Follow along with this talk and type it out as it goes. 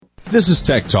This is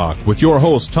Tech Talk with your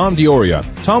host, Tom Dioria.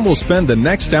 Tom will spend the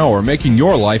next hour making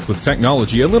your life with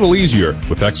technology a little easier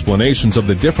with explanations of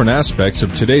the different aspects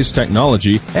of today's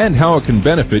technology and how it can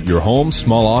benefit your home,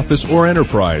 small office, or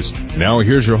enterprise. Now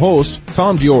here's your host,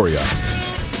 Tom Dioria.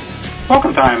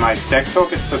 Welcome to IMI's Tech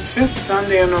Talk. It's the 5th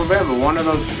Sunday of November, one of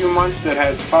those few months that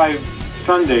has 5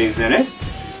 Sundays in it.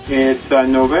 It's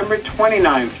November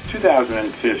 29th,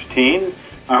 2015.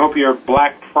 I hope your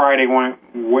Black Friday went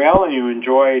well and you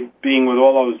enjoyed being with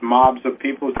all those mobs of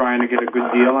people trying to get a good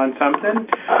deal on something.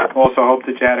 Also hope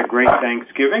that you had a great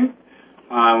Thanksgiving.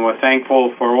 We're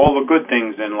thankful for all the good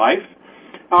things in life.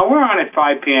 We're on at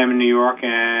 5 p.m. in New York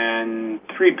and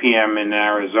 3 p.m. in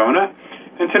Arizona.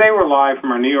 And today we're live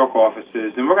from our New York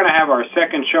offices. And we're going to have our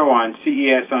second show on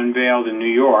CES Unveiled in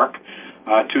New York,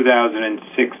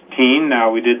 2016.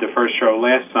 We did the first show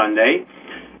last Sunday.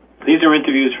 These are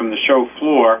interviews from the show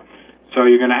floor, so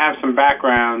you're going to have some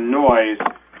background noise,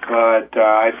 but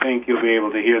I think you'll be able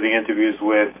to hear the interviews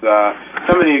with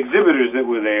some of the exhibitors that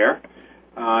were there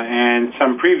and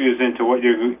some previews into what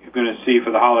you're going to see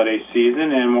for the holiday season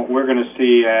and what we're going to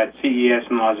see at CES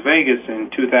in Las Vegas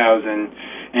in 2016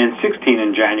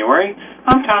 in January.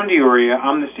 I'm Tom Dioria.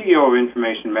 I'm the CEO of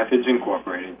Information Methods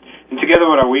Incorporated. And together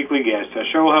with our weekly guests, our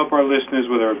show will help our listeners,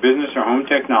 whether a business or home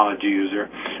technology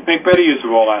user, make better use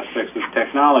of all aspects of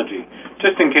technology.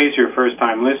 Just in case you're a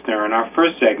first-time listener, in our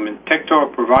first segment, Tech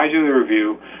Talk provides you the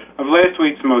review of last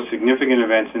week's most significant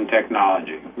events in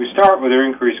technology. We start with our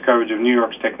increased coverage of New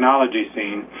York's technology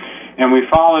scene, and we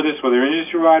follow this with our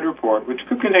industry-wide report, which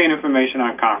could contain information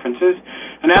on conferences,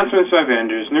 announcements by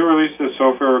vendors, new releases of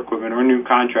software equipment, or new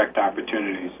contract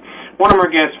opportunities. One of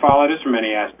our guests followed us from many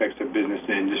aspects of business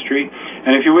and industry,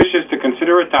 and if you wish us to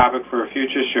consider a topic for a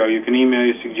future show, you can email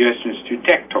your suggestions to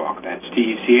TechTalk, that's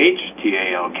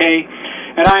TECHTALK,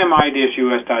 at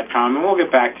IMI-US.com, and we'll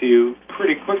get back to you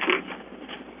pretty quickly.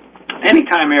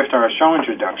 Anytime after our show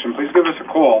introduction, please give us a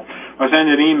call or send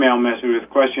an email message with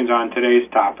questions on today's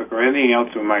topic or anything else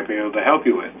we might be able to help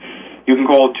you with. You can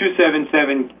call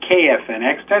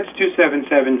 277-KFNX, that's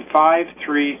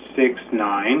 277-5369.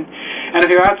 And if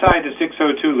you're outside the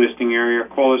 602 listing area,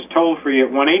 call us toll-free at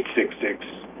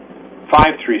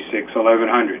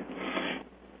 1-866-536-1100.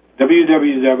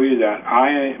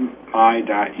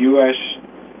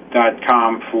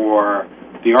 www.imi.us.com for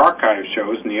the archive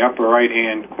shows. In the upper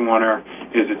right-hand corner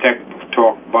is a Tech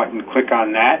Talk button. Click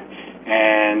on that,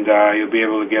 and you'll be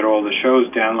able to get all the shows,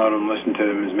 download them, listen to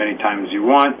them as many times as you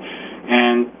want.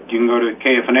 And you can go to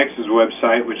KFNX's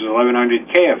website, which is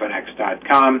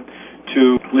 1100kfnx.com,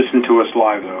 to listen to us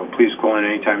live, though. Please call in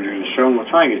anytime during the show, and we'll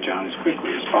try and get you on as quickly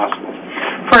as possible.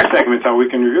 First segment, our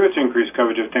weekend review. It's increased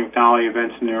coverage of technology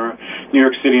events in New York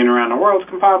City and around the world. It's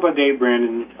compiled by Dave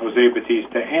Brandon, Jose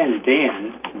Batista, and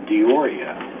Dan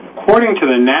Dioria. According to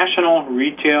the National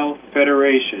Retail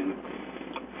Federation,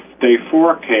 they're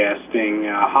forecasting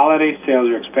holiday sales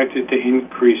are expected to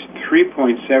increase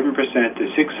 3.7% to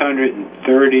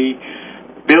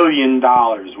 $630 billion,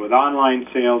 with online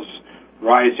sales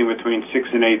rising between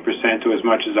 6 and 8% to as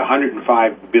much as $105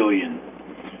 billion.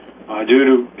 Due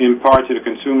to, in part, to the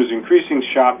consumers' increasing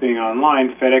shopping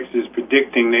online, FedEx is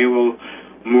predicting they will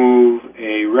move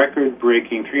a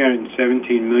record-breaking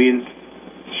 317 million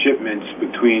shipments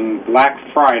between Black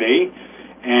Friday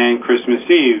and Christmas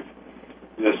Eve.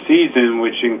 The season,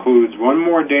 which includes one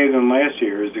more day than last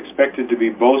year, is expected to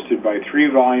be bolstered by 3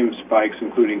 volume spikes,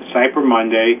 including Cyber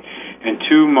Monday and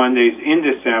 2 Mondays in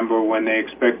December, when they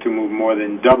expect to move more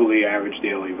than double the average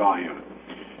daily volume.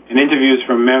 In interviews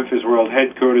from Memphis World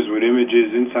Headquarters with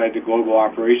images inside the Global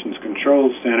Operations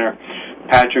Control Center,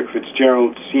 Patrick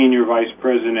Fitzgerald, Senior Vice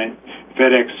President,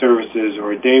 FedEx Services,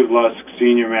 or Dave Lusk,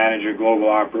 Senior Manager, Global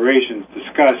Operations,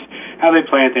 discussed how they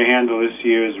plan to handle this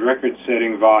year's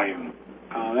record-setting volume.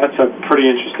 That's a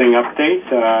pretty interesting update.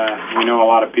 We know a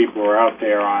lot of people were out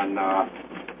there on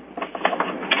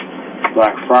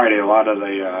Black Friday.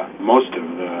 Most of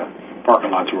the parking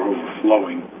lots were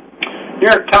overflowing. New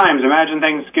York Times, imagine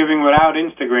Thanksgiving without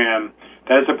Instagram.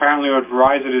 That is apparently what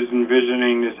Verizon is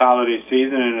envisioning this holiday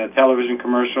season. In a television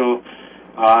commercial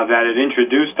that it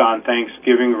introduced on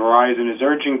Thanksgiving, Verizon is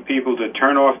urging people to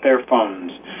turn off their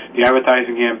phones. The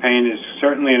advertising campaign is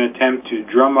certainly an attempt to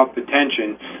drum up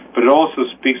attention, but it also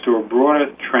speaks to a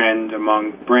broader trend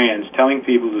among brands, telling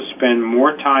people to spend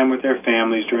more time with their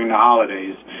families during the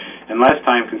holidays and less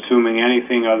time consuming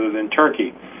anything other than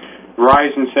turkey.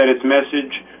 Verizon said its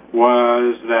message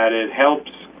was that it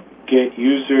helps get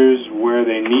users where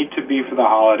they need to be for the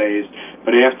holidays,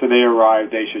 but after they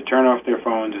arrive, they should turn off their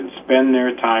phones and spend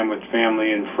their time with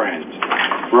family and friends.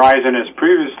 Verizon has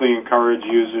previously encouraged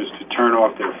users to turn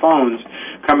off their phones,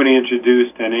 company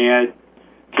introduced an ad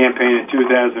campaign in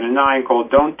 2009 called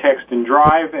Don't Text and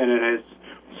Drive, and it has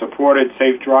supported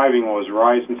safe driving laws.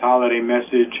 Verizon's holiday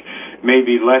message may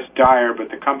be less dire,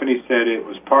 but the company said it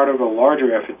was part of a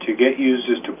larger effort to get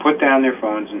users to put down their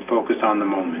phones and focus on the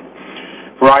moment.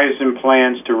 Verizon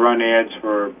plans to run ads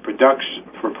for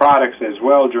products as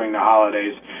well during the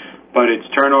holidays, but its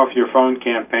Turn Off Your Phone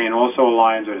campaign also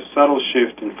aligns with a subtle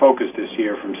shift in focus this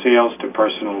year from sales to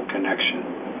personal connection.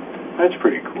 That's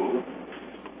pretty cool.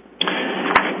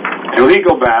 A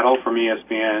legal battle from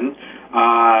ESPN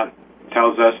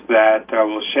tells us that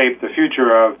will shape the future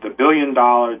of the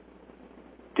billion-dollar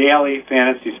daily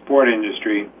fantasy sport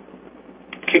industry.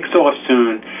 Kicks off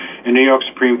soon in New York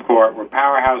Supreme Court, where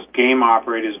powerhouse game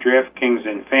operators DraftKings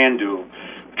and FanDuel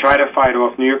try to fight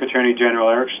off New York Attorney General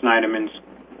Eric Schneiderman's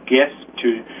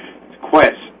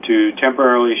quest to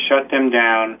temporarily shut them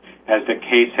down as the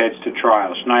case heads to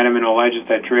trial. Schneiderman alleges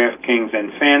that DraftKings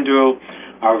and FanDuel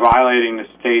are violating the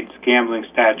state's gambling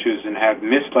statutes and have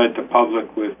misled the public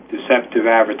with deceptive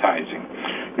advertising.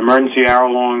 An emergency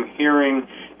hour-long hearing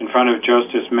in front of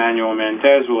Justice Manuel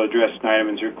Mendez will address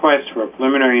Schneiderman's request for a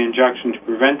preliminary injunction to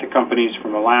prevent the companies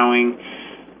from allowing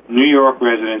New York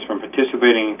residents from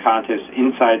participating in contests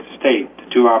inside the state. The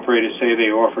two operators say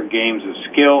they offer games of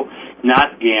skill,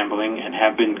 not gambling, and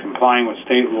have been complying with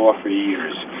state law for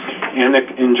years. And the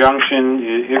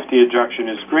injunction, if the injunction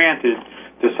is granted,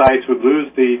 the sites would lose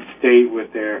the state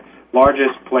with their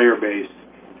largest player base,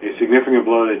 a significant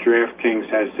blow that DraftKings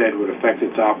has said would affect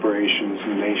its operations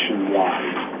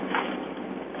nationwide.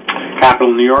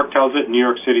 Capital New York tells it New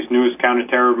York City's newest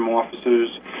counterterrorism officers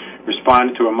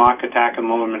responded to a mock attack in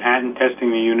Lower Manhattan, testing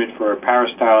the unit for a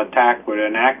Paris-style attack with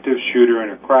an active shooter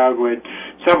in a crowded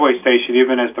subway station,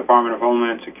 even as Department of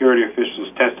Homeland Security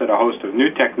officials tested a host of new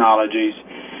technologies,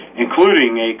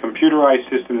 including a computerized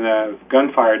system of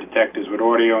gunfire detectors with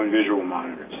audio and visual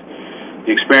monitors.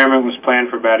 The experiment was planned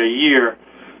for about a year,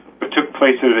 but took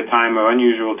place at a time of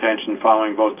unusual tension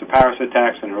following both the Paris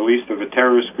attacks and release of a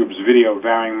terrorist group's video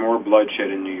vowing more bloodshed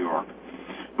in New York.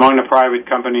 Among the private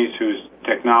companies whose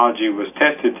technology was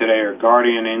tested today are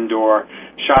Guardian Indoor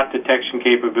Shot Detection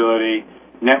Capability,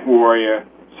 NetWarrior,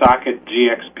 Socket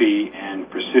GXP, and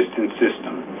Persistent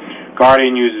System.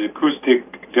 Guardian uses acoustic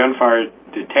gunfire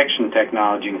detection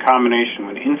technology in combination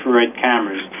with infrared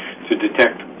cameras to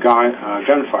detect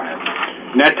gunfire.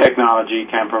 Net technology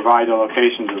can provide the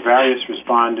locations of various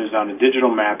responders on a digital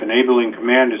map, enabling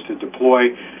commanders to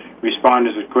deploy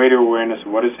responders with greater awareness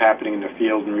of what is happening in the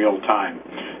field in real time.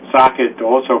 Socket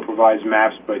also provides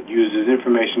maps but uses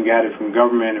information gathered from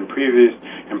government and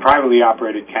privately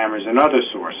operated cameras and other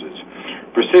sources.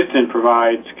 Persistent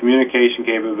provides communication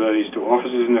capabilities to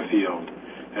officers in the field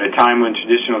at a time when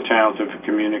traditional channels of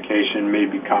communication may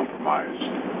be compromised.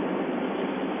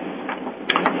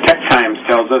 Tech Times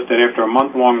tells us that after a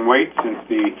month-long wait since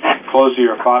the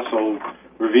Closier Fossil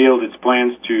revealed its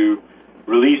plans to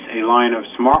release a line of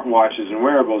smartwatches and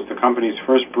wearables, the company's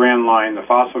first brand line, the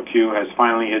Fossil Q, has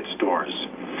finally hit stores.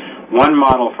 One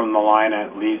model from the line,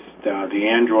 at least the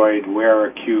Android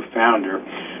Wear Q Founder,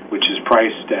 which is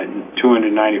priced at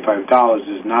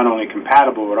 $295, is not only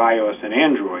compatible with iOS and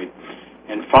Android,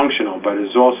 and functional, but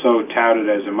is also touted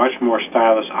as a much more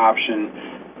stylish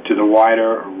option to the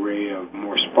wider array of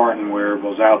more Spartan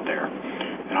wearables out there.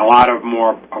 And a lot of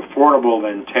more affordable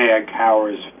than Tag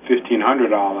Heuer's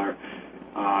 $1,500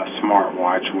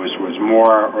 smartwatch was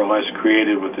more or less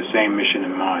created with the same mission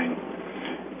in mind.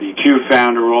 The Q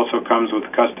Founder also comes with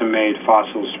custom-made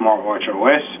Fossil Smartwatch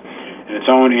OS and its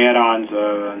own add-ons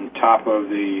on top of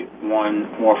the one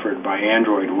offered by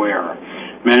Android Wear.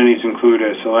 Amenities include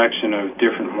a selection of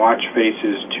different watch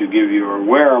faces to give your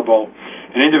wearable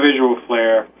an individual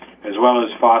flair, as well as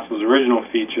Fossil's original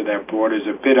feature that borders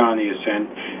a bit on the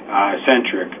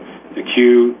eccentric, the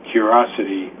Q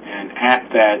Curiosity, an app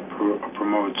that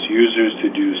promotes users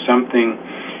to do something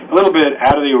a little bit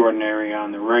out of the ordinary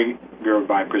on the regular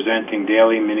by presenting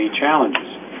daily mini challenges.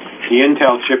 The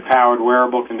Intel chip-powered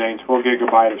wearable contains 4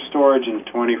 GB of storage and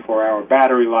 24-hour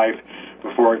battery life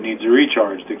before it needs a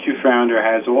recharge. The Q Founder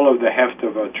has all of the heft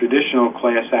of a traditional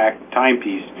Class Act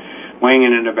timepiece, weighing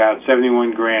in at about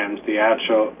 71 grams. The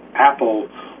actual Apple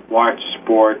Watch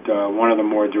Sport, one of the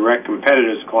more direct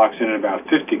competitors, clocks in at about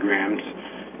 50 grams,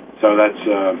 so that's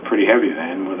pretty heavy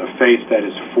then, with a face that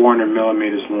is 400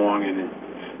 millimeters long and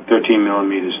 13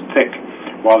 millimeters thick.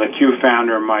 While the Q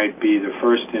Founder might be the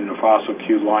first in the Fossil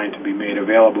Q line to be made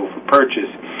available for purchase,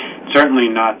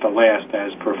 certainly not the last, as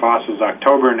per Fossil's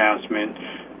October announcement,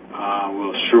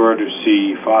 we'll sure to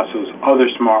see Fossil's other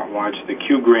smartwatch, the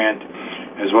Q Grant,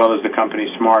 as well as the company's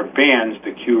smart bands,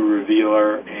 the Q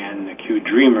Revealer and the Q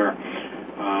Dreamer,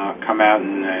 come out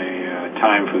in a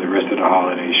time for the rest of the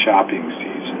holiday shopping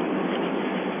season.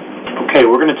 Okay,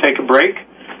 we're going to take a break.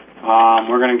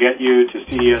 We're going to get you to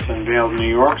CES Unveiled New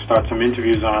York, start some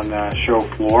interviews on the show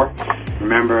floor.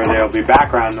 Remember, there'll be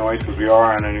background noise because we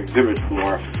are on an exhibit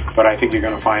floor, but I think you're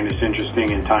going to find this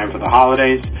interesting in time for the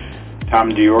holidays. Tom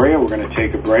DiOria, we're going to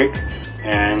take a break,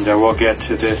 and we'll get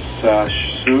to this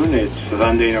soon. It's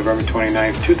Sunday, November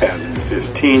 29th,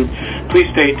 2015. Please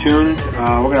stay tuned.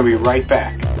 We're going to be right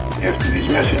back after these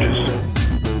messages.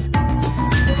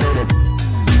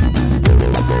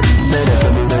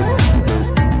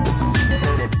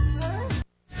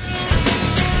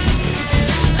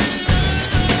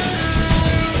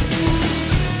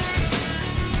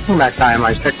 Welcome back to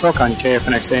IMI's Tech Talk on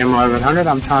KFNX AM 1100.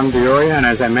 I'm Tom DiOria, and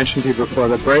as I mentioned to you before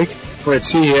the break, we're at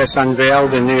CES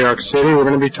Unveiled in New York City. We're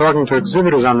going to be talking to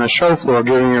exhibitors on the show floor,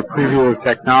 giving you a preview of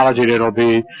technology that will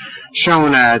be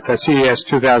shown at CES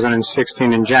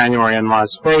 2016 in January in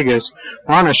Las Vegas.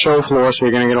 We're on a show floor, so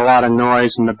you're going to get a lot of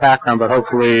noise in the background, but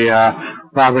hopefully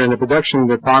Robert in the production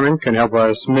department can help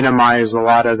us minimize a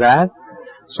lot of that.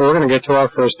 So we're going to get to our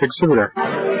first exhibitor.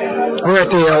 We're at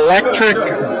the Electric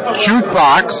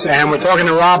Jukebox, and we're talking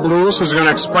to Rob Lewis, who's going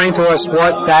to explain to us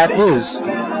what that is.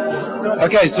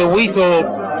 Okay, so we thought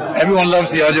everyone loves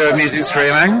the idea of music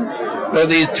streaming. There are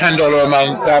these $10 a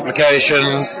month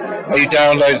applications where you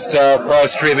download stuff, buy a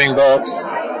streaming box.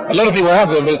 A lot of people have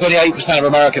them, but it's only 8% of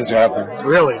Americans who have them.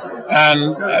 Really?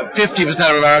 And 50%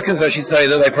 of Americans actually say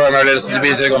that they primarily listen to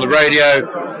music on the radio.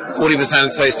 40%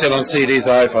 say still on CDs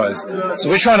or hi-fis. So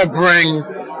we're trying to bring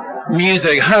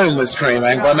music home with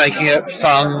streaming by making it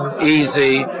fun,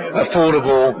 easy,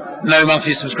 affordable, no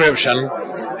monthly subscription,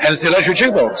 hence the Electric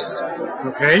Jukebox.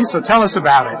 Okay, so tell us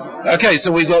about it. Okay,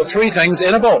 so we've got three things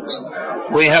in a box.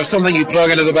 We have something you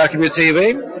plug into the back of your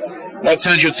TV. That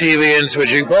turns your TV into a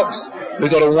jukebox.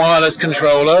 We've got a wireless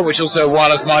controller, which is also a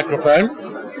wireless microphone,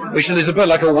 which is a bit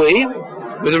like a Wii,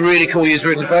 with a really cool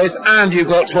user interface, and you've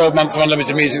got 12 months of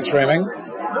unlimited music streaming.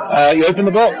 You open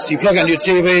the box, you plug it into your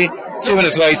TV, 2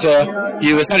 minutes later,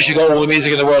 you've essentially got all the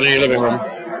music in the world in your living room.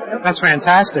 That's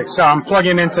fantastic. So I'm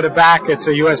plugging into the back. It's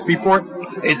a USB port?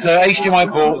 It's a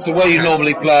HDMI port, so where you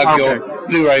normally plug your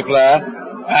Blu-ray player,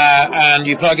 and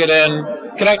you plug it in,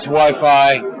 connect to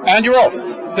Wi-Fi, and you're off.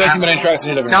 30 million tracks in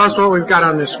your living room. Tell us what we've got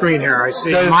on the screen here. I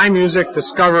see My Music,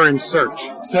 Discover, and Search.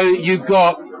 So you've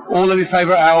got all of your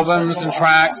favorite albums and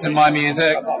tracks in My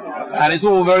Music, and it's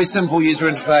all very simple user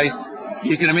interface.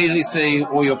 You can immediately see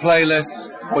all your playlists,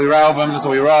 all your albums,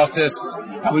 all your artists,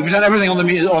 and we present everything on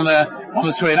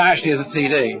the screen actually as a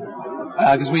CD,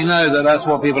 because we know that that's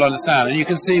what people understand. And you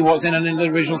can see what's in an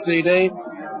individual CD.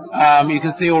 You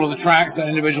can see all of the tracks that an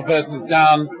individual person has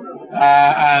done,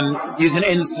 and you can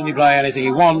instantly play anything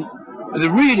you want. But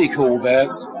the really cool bit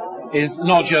is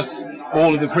not just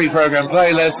all of the pre-programmed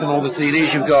playlists and all the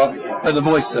CDs you've got, but the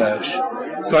voice search.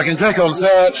 So I can click on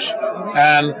search,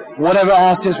 and whatever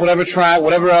artist, whatever track,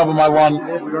 whatever album I want,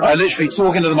 I literally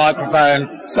talk into the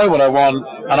microphone, say what I want,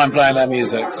 and I'm playing that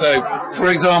music. So, for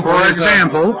example, here's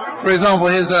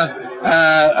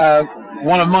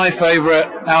one of my favorite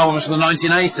albums from the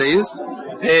 1980s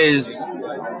is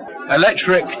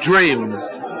Electric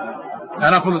Dreams.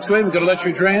 And up on the screen we've got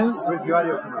Electric Dreams,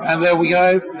 and there we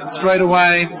go, straight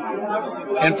away.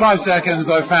 In 5 seconds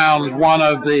I found one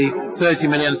of the 30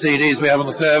 million CDs we have on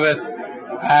the service,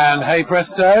 and hey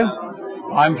presto,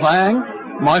 I'm playing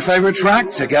my favorite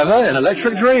track together in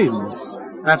Electric Dreams.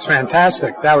 That's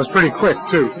fantastic. That was pretty quick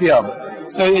too. Yeah.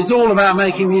 So it's all about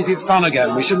making music fun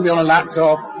again. We shouldn't be on a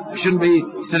laptop. We shouldn't be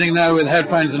sitting there with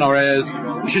headphones in our ears.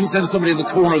 We shouldn't send somebody in the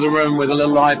corner of the room with a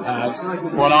little iPad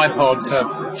or an iPod to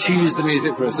choose the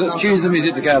music for us. Let's choose the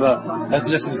music together. Let's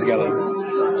listen together.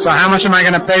 So how much am I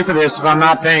going to pay for this if I'm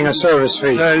not paying a service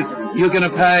fee? So you're going to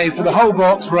pay for the whole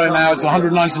box right now. It's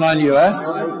 $199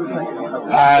 US.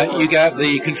 You get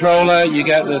the controller, you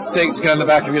get the stick to go in the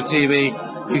back of your TV,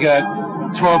 you get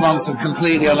 12 months of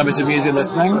completely unlimited music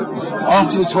listening.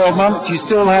 After the 12 months, you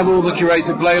still have all the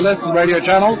curated playlists and radio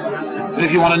channels. But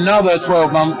if you want another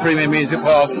 12-month premium music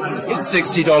pass, it's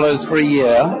 $60 for a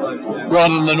year,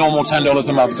 rather than the normal $10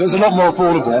 a month. So it's a lot more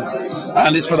affordable,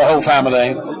 and it's for the whole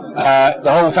family. The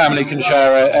whole family can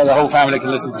share it, and the whole family can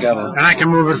listen together. And I can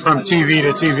move it from TV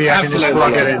to TV. I can just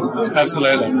plug it in.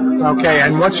 Absolutely. Okay,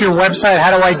 and what's your website?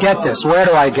 How do I get this? Where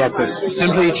do I get this?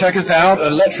 Simply check us out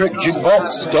at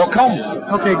electricjukebox.com.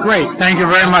 Okay, great. Thank you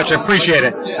very much. I appreciate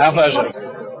it. Our pleasure.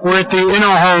 We're at the Inner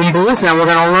Home booth, and we're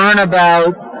going to learn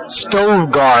about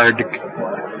Stove Guard.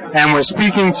 And we're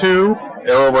speaking to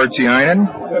Eero Vartiainen.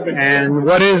 And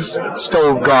what is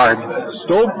Stove Guard?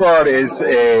 Stove Guard is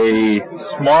a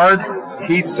smart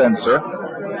heat sensor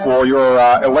for your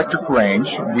electric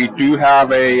range. We do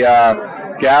have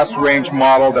a gas range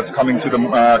model that's coming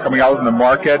out in the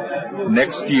market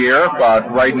next year, but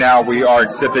right now we are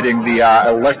exhibiting the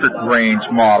electric range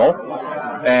model.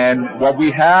 And what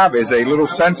we have is a little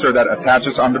sensor that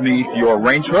attaches underneath your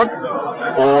range hood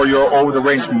or your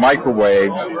over-the-range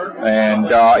microwave, and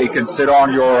it can sit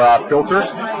on your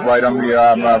filters right on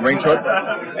the range hood.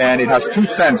 And it has two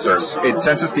sensors. It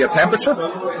senses the temperature,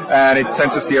 and it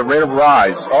senses the rate of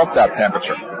rise of that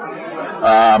temperature.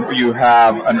 You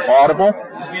have an audible,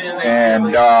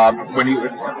 and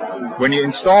when you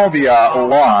install the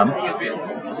alarm,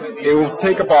 it will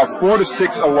take about 4 to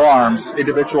 6 alarms,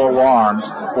 individual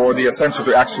alarms, for the sensor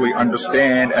to actually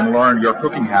understand and learn your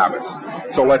cooking habits.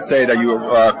 So let's say that you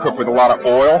cook with a lot of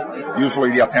oil. Usually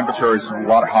the temperature is a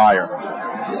lot higher.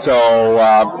 So,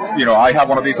 I have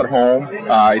one of these at home.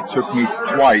 It took me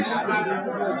twice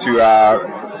to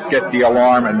get the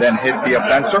alarm and then hit the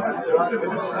sensor.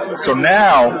 So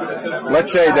now,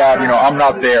 let's say that, I'm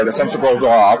not there, the sensor goes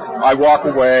off, I walk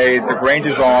away, the range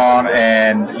is on,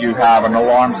 and you have an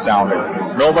alarm sounding.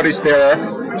 Nobody's there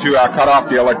to cut off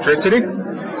the electricity.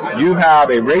 You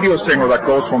have a radio signal that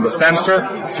goes from the sensor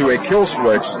to a kill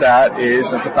switch that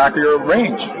is at the back of your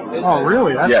range. Oh,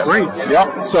 really? That's great.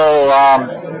 Yep. So,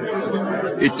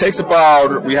 it takes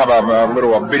we have a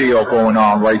little video going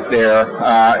on right there.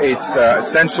 It's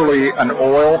essentially an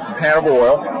pan of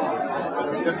oil,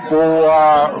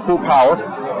 full power,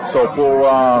 so full,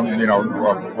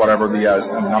 whatever the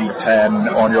number 10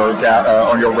 on your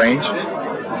range.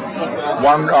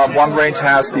 One range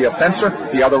has the sensor,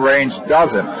 the other range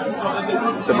doesn't.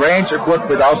 The range equipped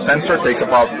without sensor takes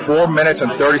about 4 minutes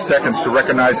and 30 seconds to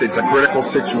recognize it's a critical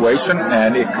situation,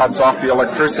 and it cuts off the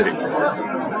electricity.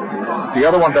 The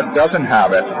other one that doesn't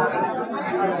have it,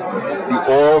 the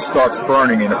oil starts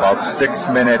burning in about 6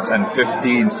 minutes and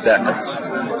 15 seconds.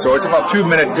 So it's about 2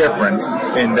 minute difference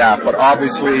in that, but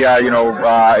obviously,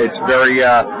 it's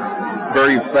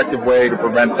very effective way to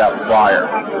prevent that fire.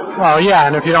 Well, yeah,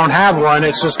 and if you don't have one,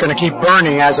 it's just going to keep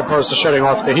burning as opposed to shutting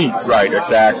off the heat. Right,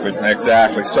 exactly.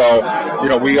 So,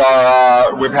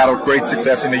 we've had a great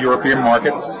success in the European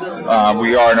market.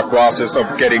 We are in the process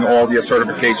of getting all the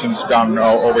certifications done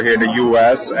over here in the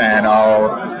U.S., and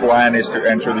our plan is to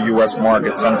enter the U.S.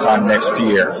 market sometime next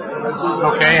year.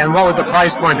 Okay, and what would the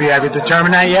price point be? Have you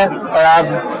determined that yet?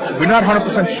 We're not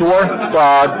 100% sure,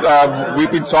 but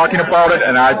we've been talking about it,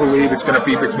 and I believe it's going to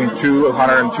be between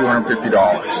 $200 and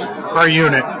 $250 per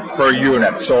unit. Per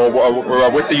unit. So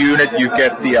with the unit, you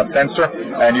get the sensor,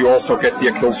 and you also get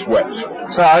the kill switch.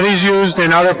 So are these used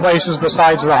in other places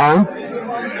besides the home?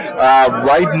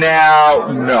 Right now,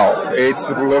 no.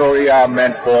 It's literally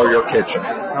meant for your kitchen.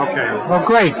 Okay. Well,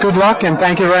 great. Good luck, and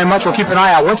thank you very much. We'll keep an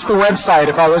eye out. What's the website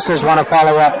if our listeners want to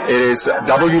follow up? It is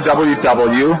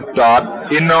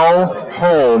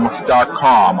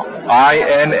www.innohome.com.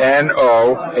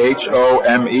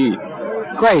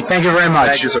 INNOHOME. Great. Thank you very much.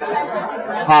 Thank you, sir.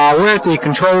 We're at the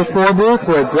Control 4 booth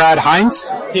with Brad Hintze.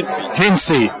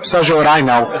 Hintze. So what I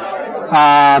know.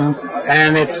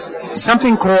 And it's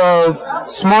something called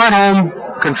Smart Home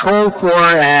Control 4,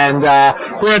 and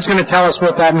Brad's going to tell us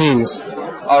what that means.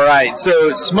 All right,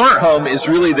 so Smart Home is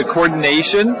really the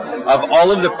coordination of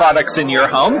all of the products in your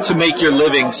home to make your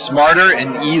living smarter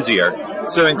and easier.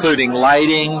 So including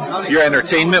lighting, your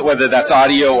entertainment, whether that's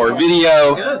audio or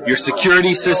video, your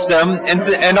security system,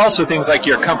 and also things like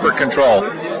your comfort control.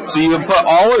 So you can put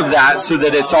all of that so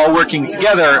that it's all working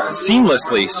together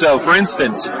seamlessly. So for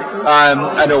instance,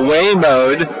 an away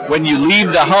mode, when you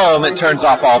leave the home, it turns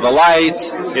off all the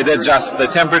lights, it adjusts the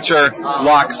temperature,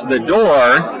 locks the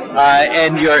door,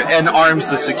 and arms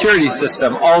the security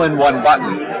system all in one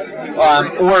button.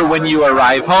 Or when you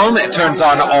arrive home, it turns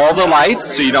on all the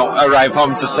lights so you don't arrive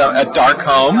home to a dark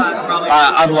home,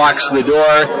 unlocks the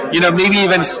door, maybe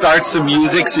even starts some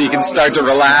music so you can start to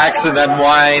relax and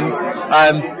unwind.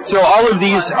 So all of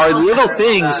these are little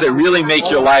things that really make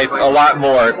your life a lot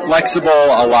more flexible,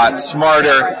 a lot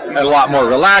smarter, and a lot more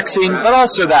relaxing, but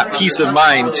also that peace of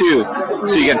mind too.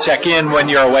 So you can check in when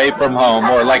you're away from home,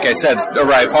 or like I said,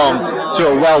 arrive home to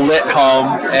a well-lit home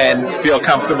and feel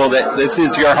comfortable that this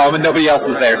is your home and nobody else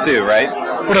is there too, right?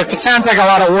 But if it sounds like a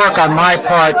lot of work on my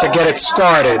part to get it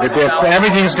started, if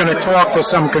everything's going to talk to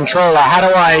some controller, how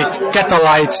do I get the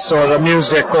lights or the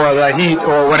music or the heat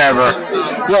or whatever?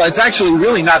 Well, it's actually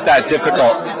really not that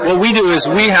difficult. What we do is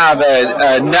we have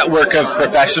a network of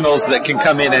professionals that can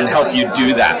come in and help you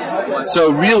do that.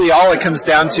 So really all it comes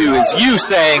down to is you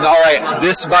saying, all right,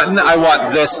 this button, I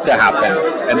want this to happen.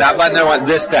 And that button, I want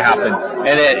this to happen.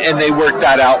 And they work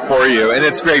that out for you. And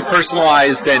it's very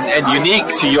personalized and unique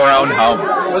to your own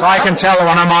home. So I can tell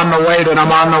when I'm on the way that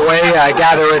I'm on the way. I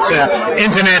gather it's an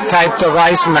internet-type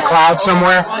device in the cloud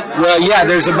somewhere. Well, yeah,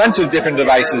 there's a bunch of different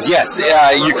devices. Yes,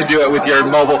 you could do it with your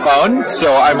mobile phone.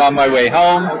 So I'm on my way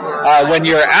home. When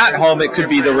you're at home, it could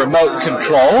be the remote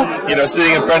control. You know,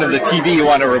 sitting in front of the TV, you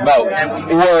want a remote.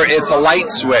 Or it's a light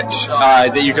switch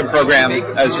that you can program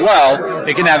as well.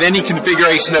 It can have any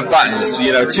configuration of buttons.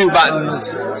 You know, 2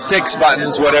 buttons, 6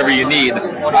 buttons, whatever you need.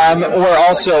 Or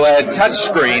also a touch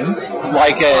screen,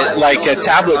 like a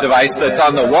tablet device that's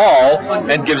on the wall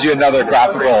and gives you another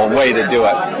graphical way to do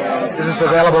it. Is this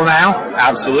available now?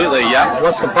 Absolutely, yeah.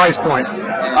 What's the price point?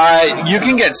 You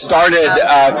can get started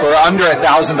for under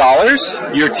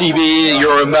 $1,000. Your TV,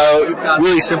 your remote,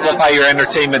 really simplify your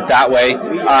entertainment that way,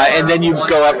 and then you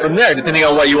go up from there, depending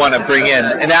on what you want to bring in.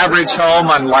 An average home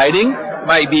on lighting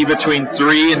might be between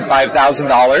 $3,000 and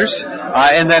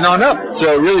 $5,000, and then on up.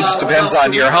 So it really just depends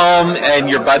on your home and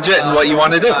your budget and what you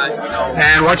want to do.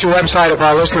 And what's your website if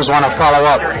our listeners want to follow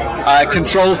up?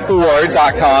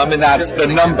 Control4.com, and that's the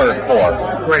number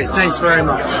 4. Great. Thanks very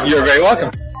much. You're very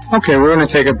welcome. Okay, we're going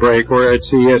to take a break. We're at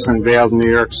CES Unveiled, New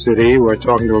York City. We're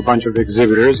talking to a bunch of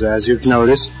exhibitors, as you've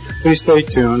noticed. Please stay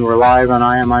tuned. We're live on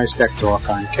IMI's Tech Talk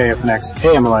on KFNX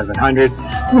AM 1100.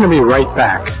 We're going to be right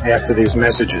back after these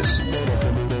messages.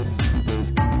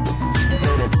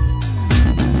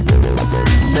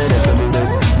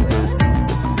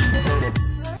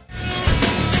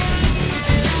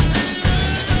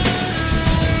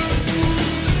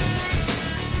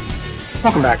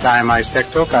 Welcome back to IMI's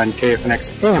Tech Talk on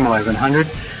KFNX AM 1100.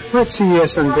 We're at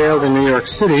CES Unveiled in New York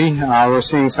City. We're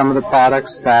seeing some of the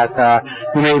products that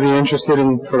you may be interested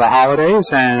in for the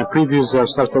holidays and previews of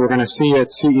stuff that we're going to see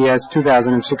at CES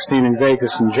 2016 in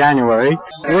Vegas in January.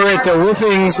 We're at the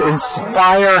Withings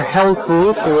Inspire Health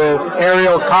booth with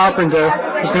Ariel Carpenter,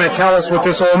 who's going to tell us what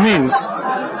this all means.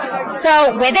 So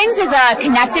Withings is a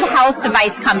connected health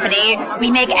device company. We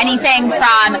make anything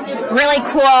from really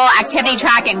cool activity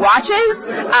tracking watches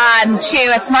to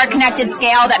a smart connected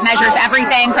scale that measures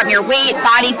everything from your weight,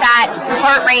 body fat,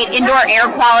 heart rate, indoor air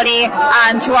quality,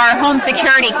 to our home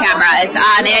security cameras,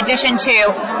 in addition to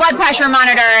blood pressure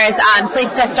monitors, sleep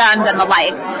systems, and the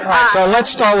like. So let's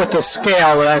start with the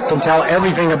scale that can tell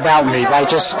everything about me by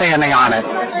just standing on it.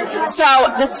 So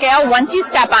the scale, once you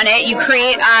step on it, you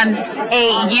create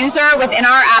a user within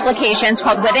our applications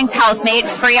called Withings HealthMate,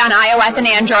 free on iOS and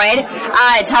Android.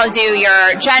 It tells you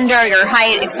your gender, your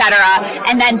height, etc.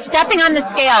 And then stepping on the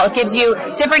scale, it gives you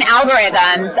different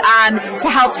algorithms to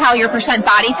help tell your percent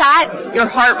body fat, your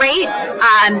heart rate,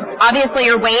 obviously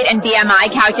your weight and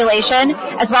BMI calculation,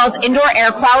 as well as indoor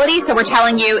air quality. So we're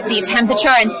telling you the temperature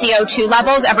and CO2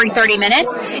 levels every 30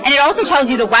 minutes. And it also tells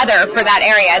you the weather for that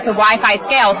area. It's a Wi-Fi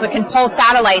scale, so it can pull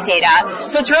satellite data.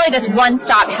 So it's really this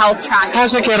one-stop health tracking.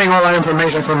 How's it getting all that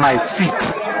information from my feet?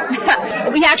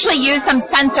 We actually use some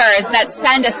sensors that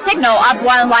send a signal up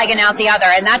one leg and out the other,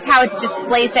 and that's how it's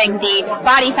displacing the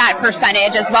body fat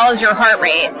percentage as well as your heart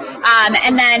rate.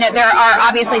 And then there are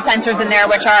obviously sensors in there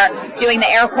which are doing the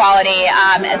air quality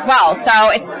as well. So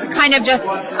it's kind of just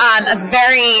a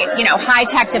very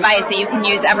high-tech device that you can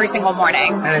use every single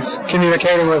morning. And it's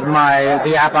communicating with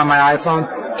the app on my iPhone?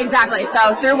 Exactly.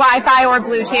 So through Wi-Fi or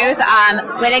Bluetooth,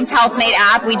 Withings HealthMate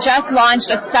app. We just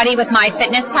launched a study with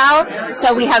MyFitnessPal,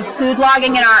 so we have food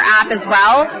logging in our app as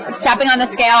well. Stepping on the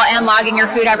scale and logging your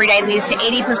food every day leads to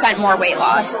 80% more weight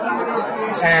loss.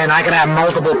 And I can have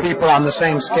multiple people on the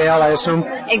same scale, I assume?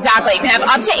 Exactly. You can have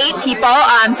up to 8 people,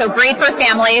 so great for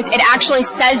families. It actually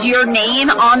says your name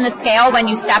on the scale when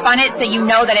you step on it, so you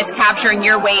know that it's capturing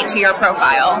your weight to your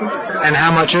profile. And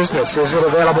how much is this? Is it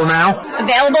available now?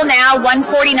 Available now,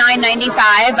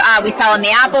 $149.95. We sell in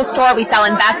the Apple Store, we sell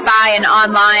in Best Buy and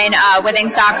online,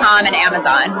 Withings.com and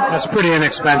Amazon. That's pretty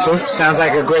inexpensive. Sounds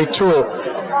like a great tool.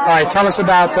 All right, tell us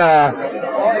about,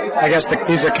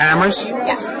 these are cameras?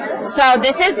 Yes. So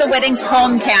this is the Withings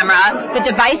home camera. The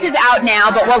device is out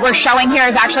now, but what we're showing here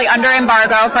is actually under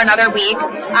embargo for another week.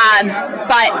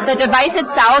 But the device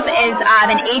itself is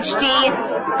an HD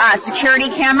security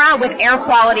camera with air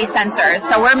quality sensors.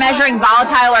 So we're measuring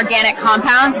volatile organic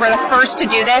compounds. We're the first to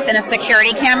do this in a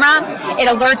security camera. It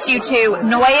alerts you to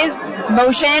noise,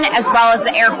 motion, as well as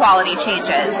the air quality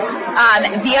changes.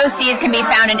 VOCs can be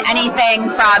found in anything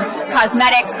from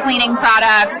cosmetics, cleaning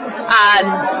products,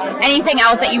 anything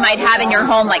else that you might have in your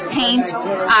home, like paint.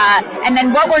 And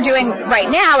then what we're doing right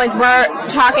now is we're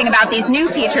talking about these new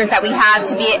features that we have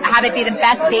to have it be the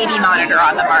best baby monitor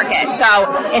on the market. So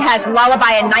it has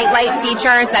lullaby and nightlight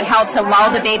features that help to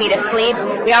lull the baby to sleep.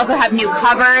 We also have new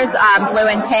covers, blue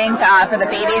and pink, for the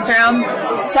baby's room.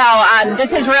 So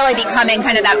this is really becoming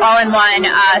kind of that all-in-one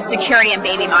security and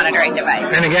baby monitoring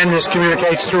device. And again, this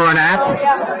communicates through an app?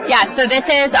 Yes, so this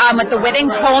is with the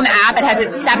Withings Home app. It has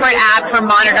its separate app for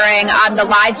monitoring the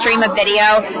live stream of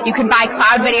video. You can buy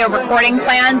cloud video recording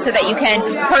plans so that you can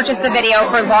purchase the video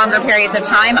for longer periods of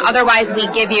time. Otherwise, we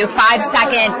give you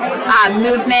 5-second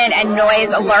movement and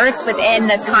noise alerts within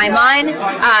the timeline.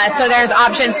 So there's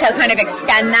options to kind of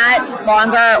extend that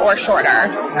longer or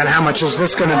shorter. And how much is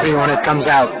this going to be when it comes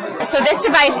out? So this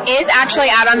device is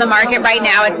actually out on the market right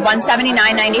now. It's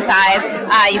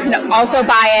 $179.95. You can also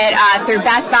buy it through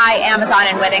Best Buy, Amazon,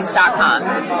 and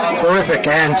Withings.com. Terrific.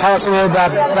 And tell us a little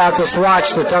bit about this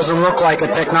watch that doesn't look like a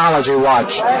technology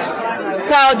watch.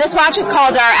 So this watch is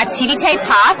called our Activité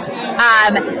Pop,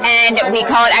 and we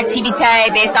call it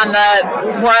Activité based on the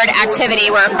word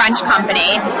activity. We're a French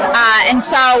company. And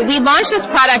so we launched this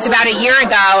product about a year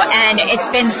ago, and it's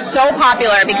been so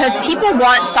popular because people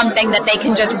want something that they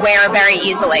can just wear very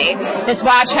easily. This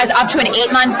watch has up to an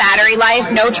 8-month battery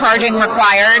life, no charging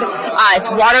required.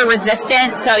 It's water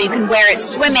resistant, so you can wear it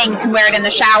swimming, you can wear it in the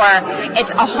shower.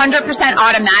 It's 100%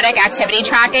 automatic activity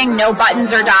tracking, no buttons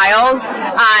or dials,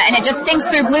 and it just syncs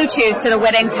through Bluetooth to the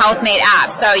Withings HealthMate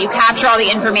app, so you capture all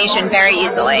the information very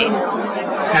easily.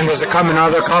 And does it come in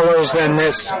other colors than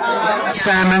this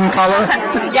salmon color?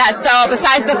 Yeah, so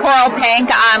besides the coral pink,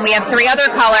 we have 3 other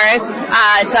colors.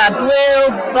 It's a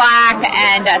blue, black,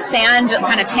 and a sand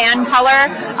kind of tan color.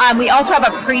 We also have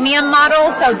a premium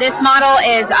model. So this model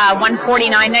is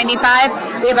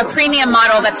 $149.95. We have a premium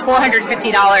model that's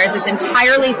 $450. It's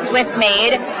entirely Swiss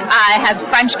made. It has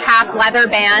French cap leather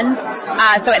bands.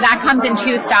 So that comes in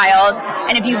 2 styles.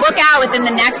 And if you look out within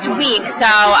the next week, so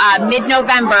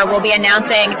mid-November, we'll be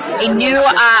announcing a new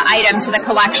item to the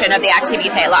collection of the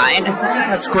Activité line.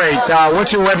 That's great.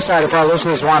 What's your website if our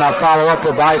listeners want to follow up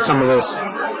or buy some of this?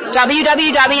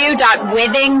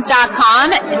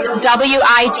 www.withings.com. It's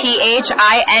WITHINGS.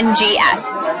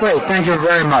 Great. Thank you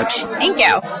very much. Thank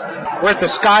you. We're at the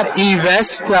Scott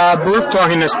E-Vest booth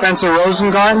talking to Spencer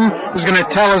Rosengarten, who's going to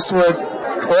tell us what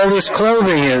all this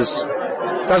clothing is.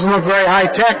 Doesn't look very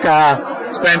high-tech,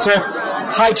 Spencer.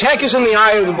 High-tech is in the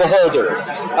eye of the beholder.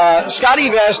 Scott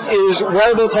E-Vest is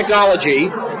wearable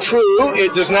technology. True,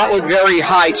 it does not look very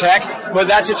high-tech, but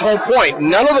that's its whole point.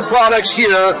 None of the products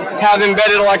here have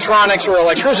embedded electronics or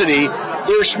electricity.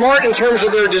 They're smart in terms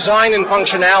of their design and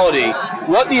functionality.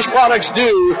 What these products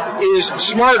do is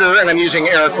smarter, and I'm using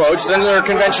air quotes, than their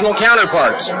conventional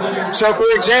counterparts. So,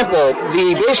 for example,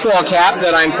 the baseball cap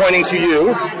that I'm pointing to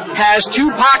you has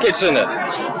 2 pockets in it,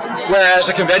 whereas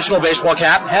a conventional baseball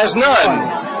cap has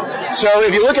none. So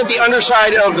if you look at the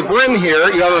underside of the brim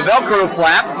here, you have a Velcro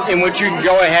flap in which you can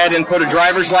go ahead and put a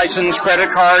driver's license,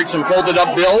 credit card, some folded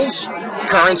up bills,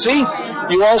 currency.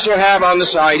 You also have on the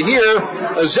side here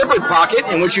a zippered pocket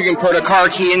in which you can put a car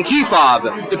key and key fob,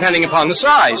 depending upon the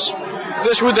size.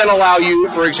 This would then allow you,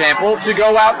 for example, to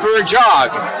go out for a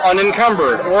jog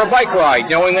unencumbered or a bike ride,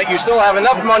 knowing that you still have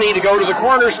enough money to go to the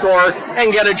corner store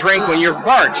and get a drink when you're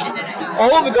parched.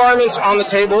 All of the garments on the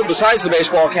table, besides the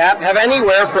baseball cap, have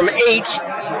anywhere from 8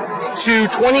 to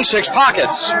 26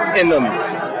 pockets in them.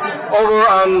 Over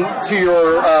on to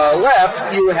your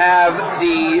left, you have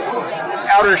the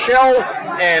outer shell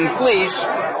and fleece.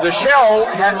 The shell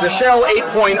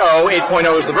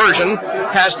 8.0 is the version,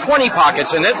 has 20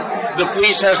 pockets in it. The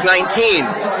fleece has 19.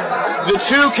 The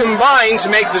 2 combine to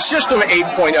make the system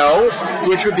 8.0,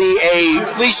 which would be a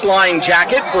fleece-lined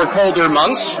jacket for colder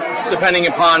months, depending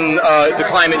upon the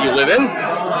climate you live in.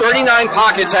 39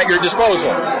 pockets at your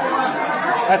disposal.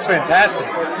 That's fantastic.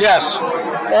 Yes.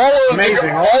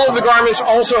 All of the garments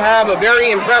also have a very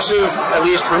impressive, at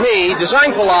least for me,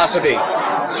 design philosophy.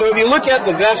 So if you look at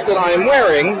the vest that I am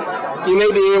wearing, you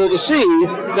may be able to see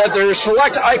that there is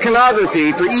select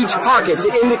iconography for each pocket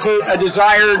to indicate a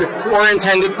desired or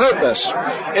intended purpose.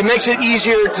 It makes it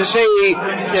easier to say,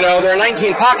 there are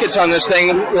 19 pockets on this thing,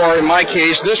 or in my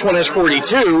case, this one has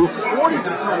 42.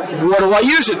 What do I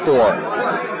use it for?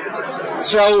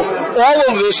 So all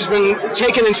of this has been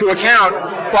taken into account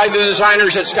by the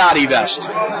designers at Scott E-Vest.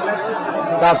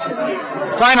 The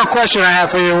final question I have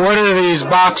for you, what are these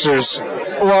boxers?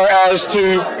 Or as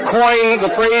to coin the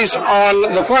phrase on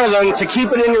the front of them, to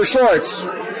keep it in your shorts.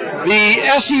 The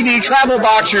SCD Travel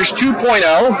Boxers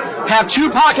 2.0 have 2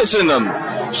 pockets in them.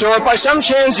 So if by some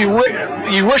chance you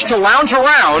wish to lounge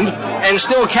around and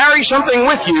still carry something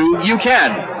with you, you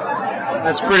can.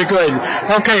 That's pretty good.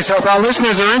 Okay, so if our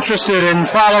listeners are interested in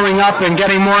following up and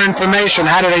getting more information,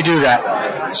 how do they do that?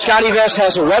 ScottyVest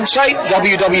has a website,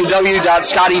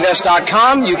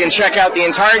 www.scottywest.com. You can check out the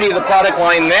entirety of the product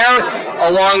line there,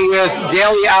 along with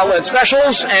daily outlet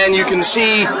specials, and you can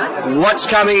see what's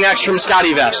coming next from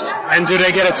ScottyVest. And do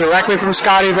they get it directly from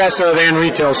ScottyVest, or are they in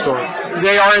retail stores?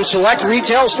 They are in select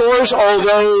retail stores,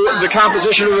 although the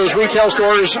composition of those retail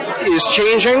stores is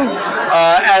changing.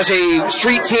 As a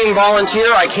street team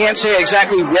volunteer, I can't say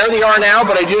exactly where they are now,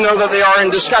 but I do know that they are in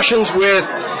discussions with,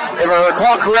 if I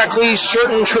recall correctly,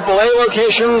 certain AAA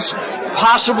locations,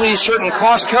 possibly certain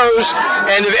Costco's,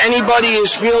 and if anybody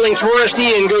is feeling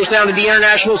touristy and goes down to the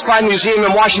International Spy Museum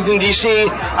in Washington, D.C.,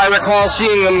 I recall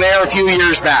seeing them there a few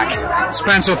years back.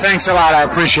 Spencer, thanks a lot. I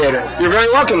appreciate it. You're very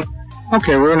welcome.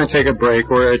 Okay, we're going to take a break.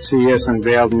 We're at CES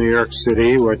Unveiled, New York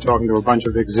City. We're talking to a bunch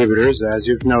of exhibitors, as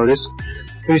you've noticed.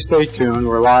 Please stay tuned.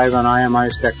 We're live on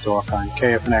IMI's Tech Talk on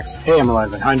KFNX AM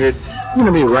 1100. We're going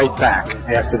to be right back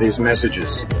after these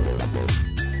messages.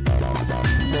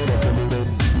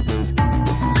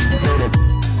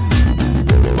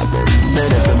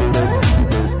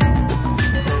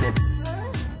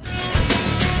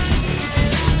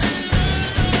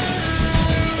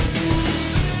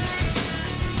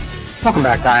 Welcome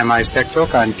back to IMI's Tech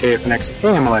Talk on KFNX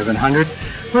AM 1100.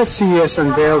 We're at CES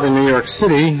Unveiled in New York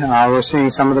City. We're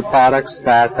seeing some of the products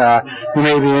that you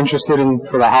may be interested in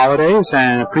for the holidays,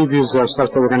 and previews of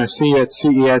stuff that we're going to see at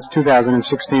CES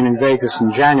 2016 in Vegas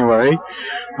in January.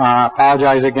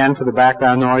 Apologize again for the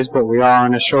background noise, but we are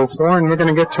on a show floor, and we're going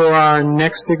to get to our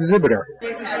next exhibitor.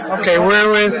 Okay,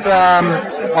 we're with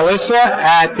Alyssa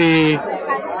at the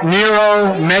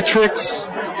Neurometrics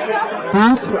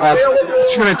booth.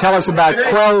 She's going to tell us about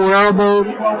Quell wearable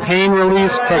pain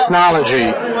relief technology.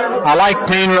 I like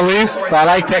pain relief. I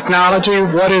like technology.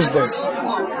 What is this?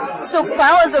 So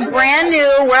Quell is a brand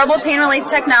new wearable pain relief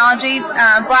technology,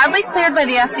 broadly cleared by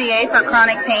the FDA for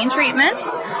chronic pain treatment.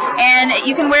 And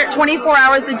you can wear it 24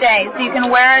 hours a day. So you can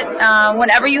wear it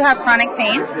whenever you have chronic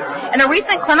pain. And a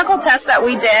recent clinical test that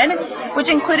we did, which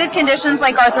included conditions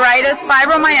like arthritis,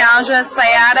 fibromyalgia,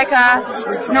 sciatica,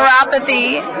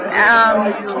 neuropathy,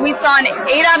 we saw an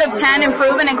 8 out of 10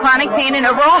 improvement in chronic pain and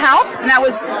overall health, and that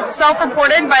was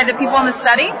self-reported by the people in the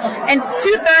study, and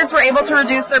 2/3 were able to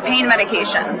reduce their pain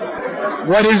medication.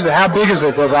 What is it? How big is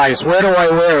the device? Where do I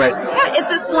wear it? Yeah,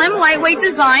 it's a slim, lightweight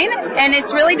design, and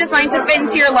it's really designed to fit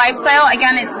into your lifestyle.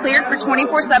 Again, it's cleared for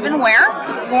 24/7 wear.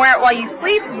 You can wear it while you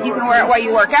sleep. You can wear it while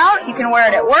you work out. You can wear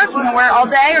it at work. You can wear it all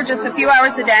day or just a few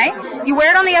hours a day. You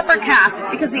wear it on the upper calf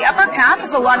because the upper calf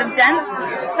has a lot of dense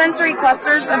sensory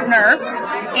clusters of nerves,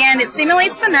 and it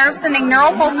stimulates the nerves, sending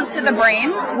neural pulses to the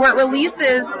brain, where it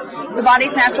releases the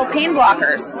body's natural pain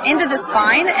blockers into the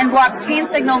spine and blocks pain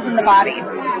signals in the body.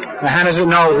 Now, how does it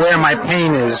know where my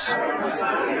pain is?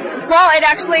 Well, it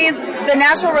actually is the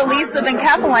natural release of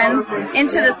enkephalins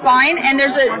into the spine, and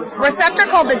there's a receptor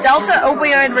called the delta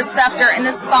opioid receptor in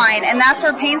the spine, and that's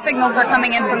where pain signals are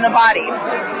coming in from the body.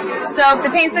 So if the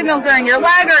pain signals are in your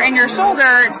leg or in your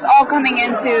shoulder, it's all coming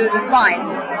into the spine.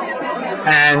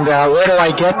 And where do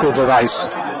I get the device?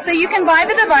 So you can buy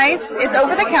the device. It's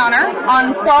over the counter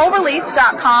on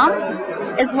quellrelief.com,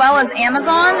 as well as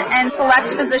Amazon and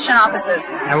select physician offices.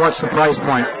 And what's the price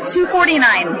point?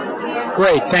 $249.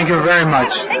 Great. Thank you very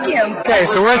much. Thank you. Okay,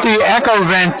 so we're at the Echo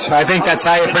Vent. I think that's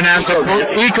how you pronounce it.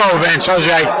 Eco Vent. Shows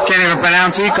you I can't even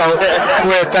pronounce Eco.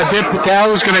 With Dip Patel,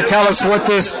 who's going to tell us what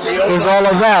this is all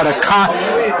about.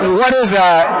 What is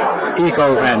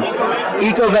Eco Vent?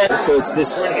 EcoVent, so it's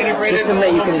this system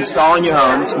that you can install in your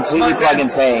home. It's completely plug and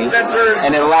play,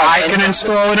 and it allows. I can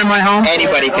install it in my home.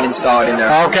 Anybody can install it in their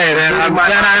home. Okay, then I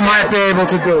might be able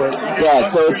to do it. Yeah,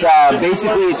 so it's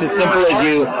basically it's as simple as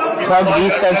you plug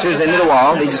these sensors into the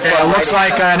wall. They just it looks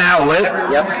like an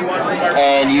outlet. Yep.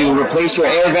 And you replace your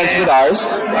air vents with ours.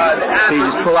 So you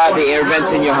just pull out the air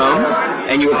vents in your home,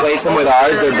 and you replace them with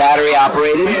ours. They're battery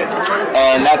operated,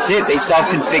 and that's it. They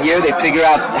self-configure. They figure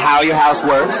out how your house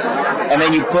works. And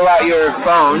then you pull out your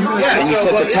phone, and you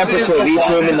set the temperature of each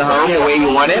room in the home the way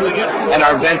you want it, and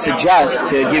our vents adjust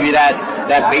to give you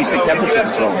that basic temperature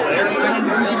control.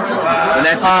 And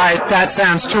that's all right, that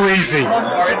sounds too easy.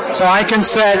 So I can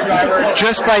set,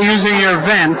 just by using your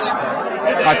vent,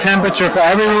 a temperature for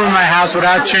every room in my house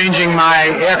without changing my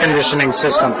air conditioning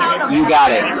system. You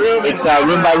got it. It's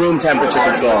room by room temperature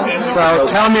control. So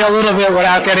tell me a little bit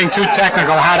without getting too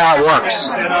technical how that works.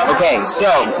 Okay, so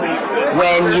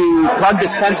when you plug the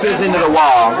sensors into the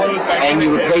wall and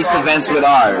you replace the vents with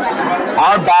ours,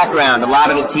 our background, a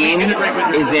lot of the team,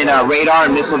 is in radar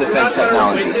and missile defense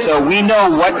technology. So we know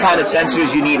what kind of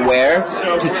sensors you need where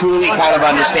to truly kind of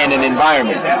understand an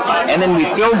environment. And then we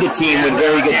filled the team with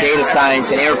very good data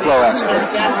science and airflow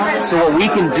experts. So what we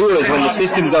can do is when the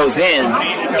system goes in,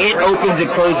 it opens and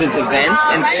closes the vents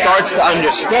and starts to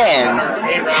understand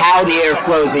how the air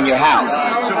flows in your house.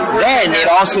 Then it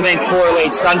also then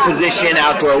correlates sun position,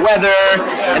 outdoor weather,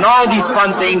 and all these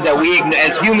fun things that we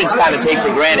as humans kind of take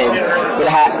for granted, but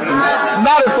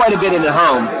matter quite a bit in the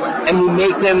home, and we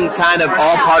make them kind of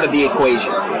all part of the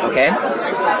equation, okay?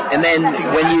 And then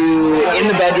when you in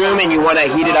the bedroom and you want to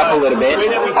heat it up a little bit,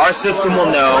 our system will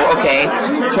know, okay,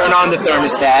 turn on the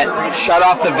thermostat, shut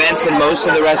off the vents in most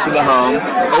of the rest of the home,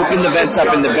 open the vents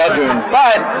up in the bedroom.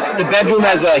 But the bedroom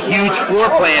has a huge floor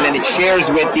plan and it shares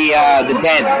with the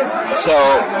den.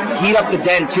 So heat up the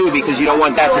den too because you don't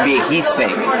want that to be a heat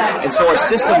sink. And so our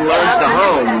system learns the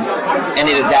home and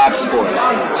it adapts for it.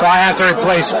 So I have to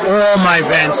replace all my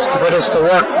vents for this to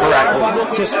work correctly.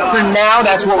 Just for now,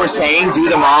 that's what we're saying, do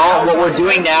them all. What we're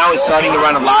doing now is starting to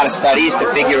run a lot of studies to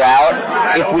figure out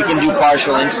if we can do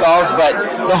partial installs, but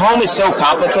the home is so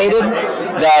complicated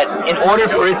that in order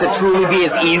for it to truly be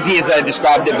as easy as I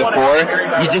described it before,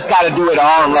 you just got to do it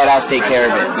all and let us take care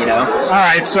of it, you know? All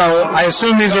right, so I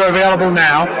assume these are available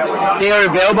now. They are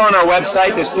available on our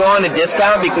website. They're still on a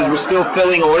discount because we're still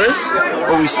filling orders,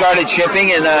 but we started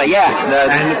shipping, and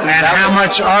and how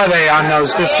much are they on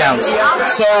those discounts?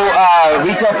 So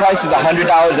retail price is $100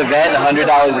 a vent,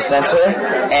 $100 a sensor,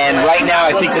 and right now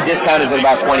I think the discount is at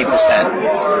about 20%.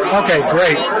 Okay,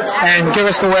 great. And give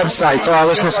us the website so our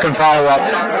listeners can follow up.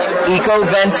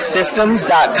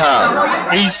 EcoventSystems.com.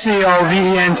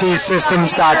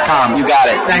 EcoventSystems.com. You got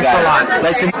it. Thanks a lot.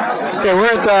 Nice to meet you. Okay,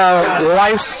 we're at the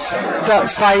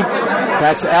LifeSite,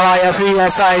 that's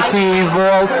LIFESIT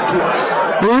Vault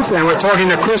booth, and we're talking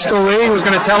to Crystal Lee, who's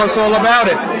going to tell us all about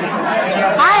it.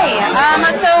 Hi,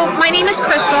 so my name is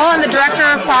Crystal. I'm the Director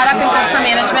of Product and Customer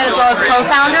Management as well as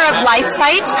co-founder of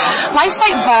LifeSite.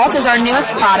 LifeSite Vault is our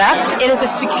newest product. It is a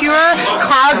secure,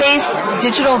 cloud-based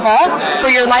digital vault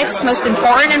for your life's most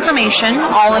important information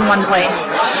all in one place.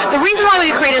 The reason why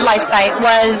we created LifeSite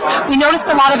was we noticed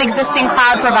a lot of existing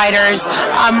cloud providers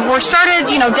were started,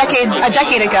 a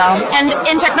decade ago. And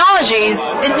in technologies,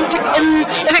 in the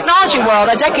technology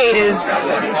world, a decade is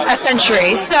a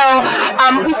century. So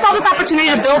we saw this opportunity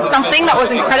to build something that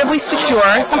was incredibly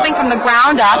secure, something from the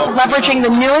ground up, leveraging the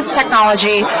newest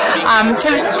technology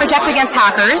to protect against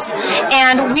hackers.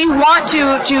 And we want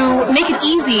to make it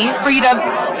easy for you to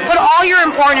put all your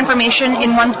important information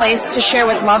in one place to share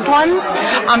with loved ones,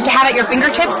 to have at your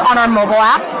fingertips on our mobile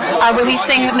app,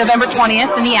 releasing November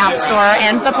 20th in the App Store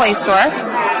and the Play Store.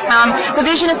 The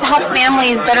vision is to help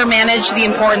families better manage the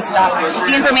important stuff,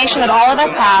 the information that all of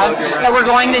us have that we're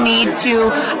going to need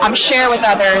to share with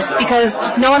others, because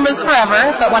no one lives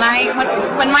forever, but when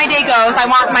my day goes, I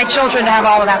want my children to have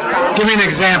all of that stuff. Give me an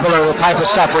example of the type of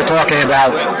stuff we're talking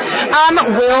about.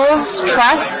 Wills,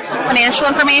 trusts, financial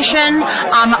information,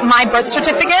 my birth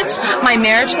certificate, my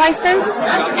marriage license,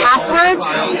 passwords,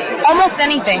 almost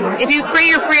anything. If you create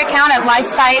your free account at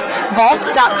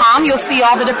lifesitevault.com, you'll see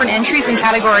all the different entries and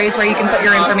categories where you can put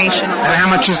your information. And how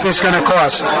much is this going to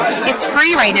cost? It's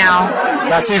free right now.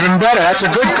 That's even better. That's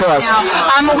a good cost.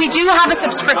 We do have a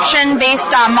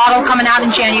subscription-based model coming out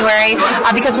in January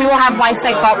because we will have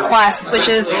LifeSite Vault Plus, which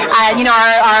is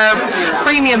our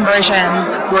premium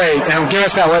version. Great. And give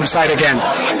us that website again.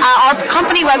 Our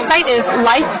company website is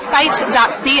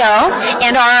lifesite.co,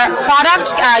 and our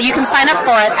product, you can sign up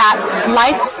for it at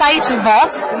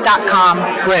lifesitevault.com.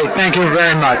 Great. Thank you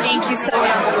very much. Thank you so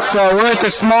much. So we're at the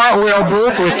Smart Wheel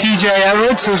booth with TJ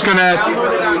Everett, who's going to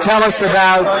tell us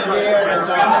about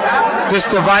this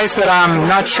device that I'm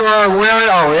not sure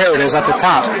here it is at the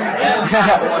top.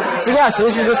 So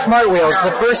this is a Smart Wheel. It's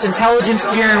the first intelligent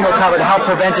steering wheel cover to help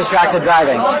prevent distracted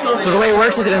driving. So the way it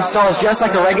works is it installs just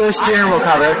like a regular steering wheel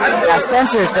cover. It has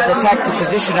sensors that detect the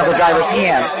position of the driver's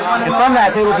hands. And from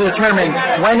that, it's able to determine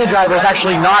when the driver is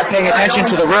actually not paying attention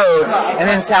to the road, and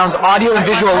then sounds audio and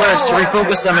visual alerts to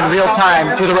refocus them in real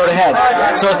time to the road ahead.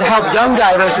 So it's to help young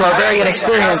drivers who are very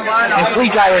inexperienced and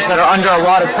fleet drivers that are under a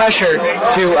lot of pressure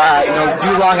to do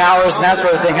long hours and that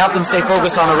sort of thing, help them stay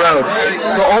focused on the road.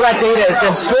 So all that data is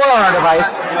then stored on our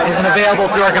device and is available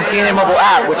through our companion mobile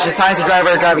app, which assigns the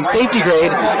driver a driving safety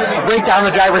grade, a breakdown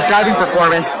of the driver's driving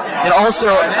performance, and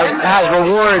also has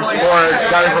rewards for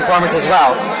driving performance as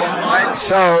well.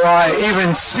 So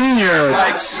even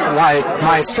seniors like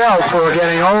myself who are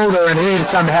getting older and need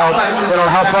some help, it'll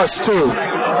help us too.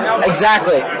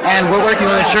 Exactly. And we're working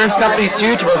with insurance companies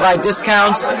too to provide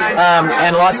discounts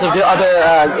and lots of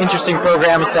other interesting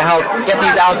programs to help get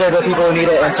these out there to people who need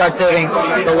it and start saving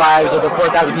the lives of the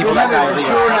 4,000 people that currently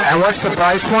need it. And what's the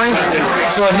price point?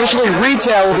 So initially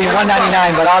retail will be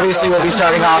 $199, but obviously we'll be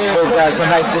starting off with some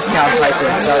nice discount pricing.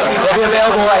 So they'll be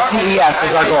available at CES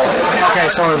is our goal. Okay,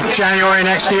 so January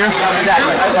next year?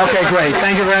 Exactly. Okay, great.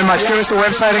 Thank you very much. Give us the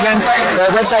website again. The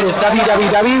website is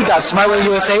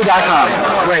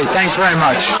www.smartwayusa.com. Great. Thanks very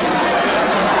much.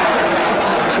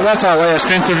 So that's our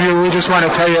last interview. We just want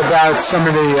to tell you about some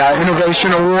of the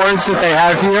innovation awards that they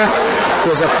have here.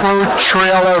 There's a Pro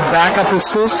Trailer Backup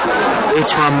Assist.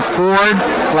 It's from Ford.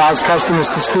 Allows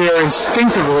customers to steer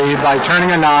instinctively by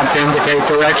turning a knob to indicate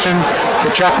direction.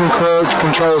 The truck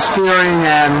controls steering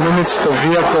and limits the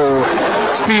vehicle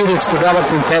speed. It's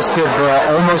developed and tested for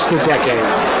almost a decade.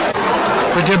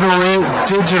 For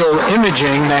digital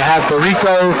imaging, they have the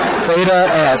Ricoh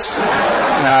Theta S.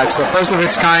 It's the first of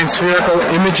its kind spherical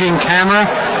imaging camera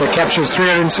that captures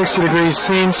 360-degree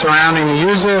scenes surrounding the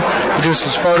user,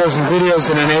 produces photos and videos,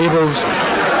 and enables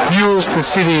viewers to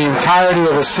see the entirety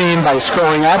of a scene by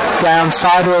scrolling up, down,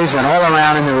 sideways, and all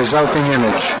around in the resulting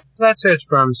image. That's it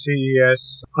from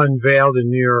CES Unveiled in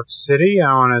New York City.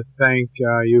 I want to thank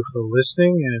you for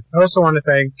listening, and I also want to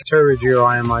thank Terry Giro,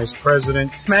 IMI's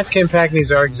president. Matt Campagni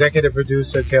is our executive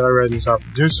producer. Taylor Redden is our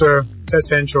producer. Tess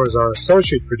Henshaw is our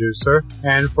associate producer.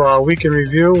 And for our week in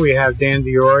review, we have Dan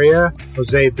Dioria,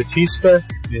 Jose Batista,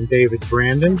 and David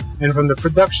Brandon. And from the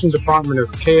production department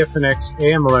of KFNX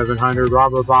AM 1100,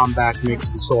 Robert Bombach makes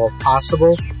this all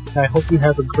possible. I hope you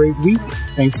have a great week.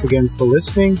 Thanks again for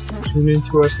listening. Tune in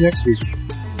to us next week.